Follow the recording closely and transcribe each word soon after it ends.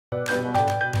You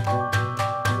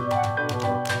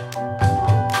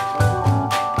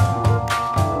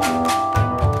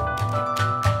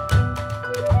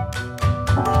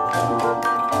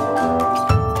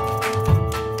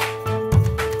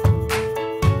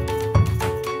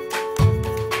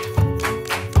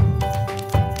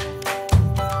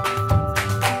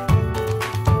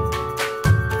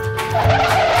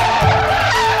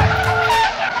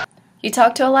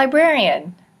talk to a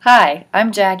librarian. Hi,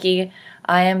 I'm Jackie.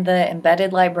 I am the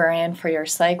embedded librarian for your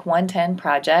Psych110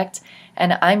 project,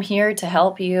 and I'm here to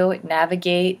help you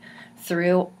navigate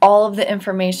through all of the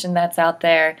information that's out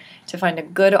there to find a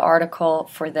good article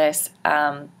for this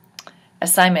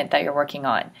assignment that you're working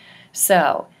on.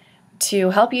 So, to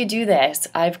help you do this,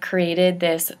 I've created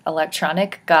this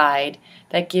electronic guide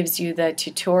that gives you the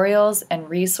tutorials and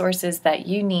resources that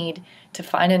you need to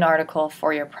find an article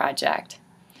for your project.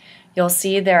 You'll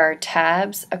see there are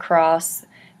tabs across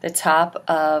the top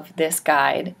of this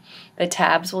guide. The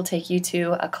tabs will take you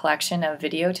to a collection of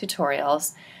video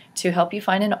tutorials to help you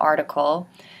find an article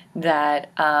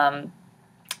that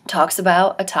talks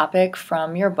about a topic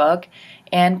from your book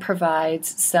and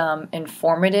provides some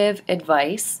informative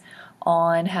advice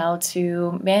on how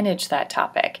to manage that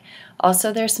topic.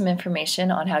 Also, there's some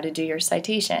information on how to do your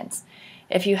citations.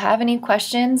 If you have any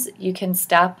questions, you can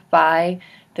stop by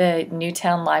the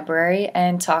Newtown Library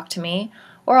and talk to me,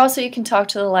 or also you can talk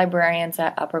to the librarians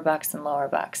at Upper Bucks and Lower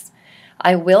Bucks.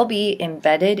 I will be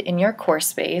embedded in your course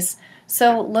space,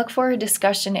 so look for a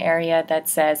discussion area that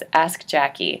says Ask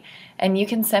Jackie, and you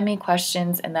can send me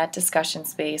questions in that discussion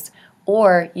space,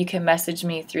 or you can message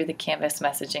me through the Canvas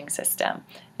messaging system.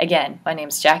 Again, my name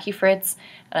is Jackie Fritz,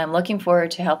 and I'm looking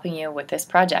forward to helping you with this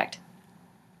project.